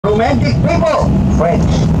romantic people, French.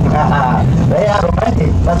 They are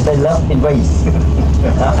romantic, but they love invade.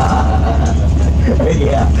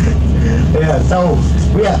 Yeah. Yeah. So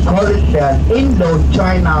we have called it the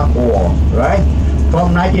Indo-China War, right?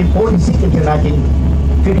 From 1946 to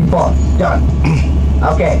 1954. Done.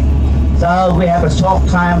 Okay. So we have a short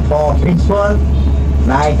time for peaceful.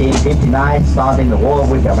 1959, starting the war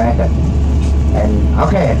with America. And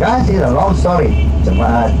okay, that is a long story. So,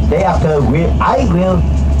 day after, I will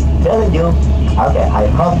tell you. Okay, I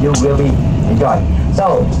hope you will be enjoy.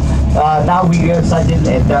 So now we will start in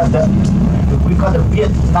we call the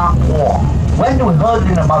Vietnam War. When we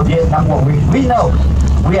heard about Vietnam War, we know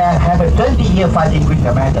we are having 20-year fighting with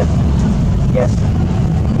America. Yes.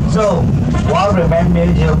 So while remember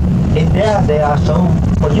you, in there are so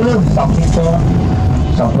for you some people,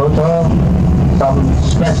 some photo, some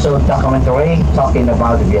special documentary talking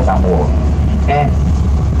about the Vietnam War. And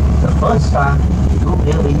the first time you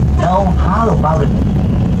really know how about the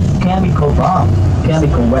chemical bomb,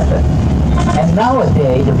 chemical weapon. And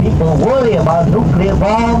nowadays the people worry about nuclear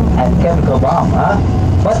bomb and chemical bomb, huh?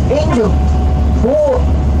 But in the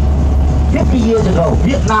 50 years ago,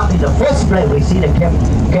 Vietnam is the first place we see the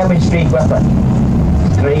chemistry weapon.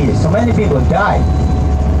 It's crazy. So many people died.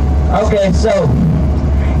 Okay, so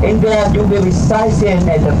in there you will be sizing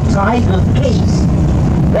as the Tiger case.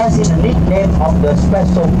 That's in the nickname of the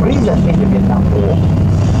special prison in the Vietnam War.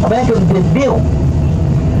 American did build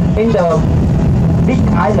in the big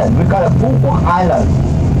island, we call it Phu Quoc Island,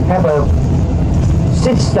 have a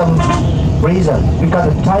system prison. We call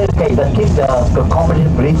it Tiger case that keeps the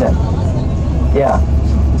communist prison. Yeah.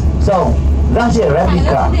 So that's a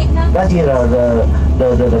replica. That's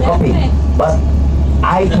the copy. But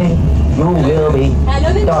I think you will be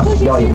not your